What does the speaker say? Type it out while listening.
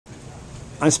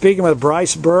I'm speaking with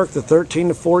Bryce Burke, the 13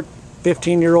 to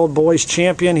 15-year-old boys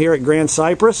champion here at Grand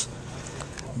Cypress.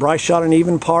 Bryce shot an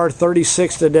even par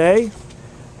 36 today.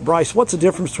 Bryce, what's the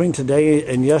difference between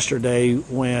today and yesterday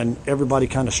when everybody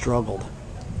kind of struggled?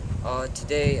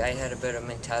 Today I had a better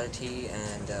mentality,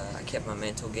 and I kept my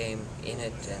mental game in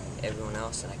it and everyone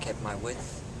else, and I kept my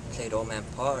width, played all-man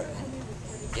par,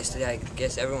 and yesterday I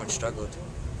guess everyone struggled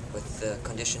with the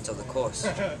conditions of the course.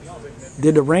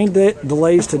 Did the rain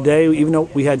delays today, even though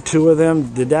we had 2 of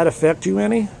them, did that affect you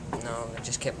any? No, I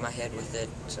just kept my head with it.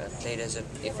 So I played as if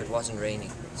it wasn't raining.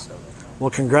 So. Well,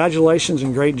 congratulations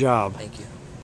and great job. Thank you.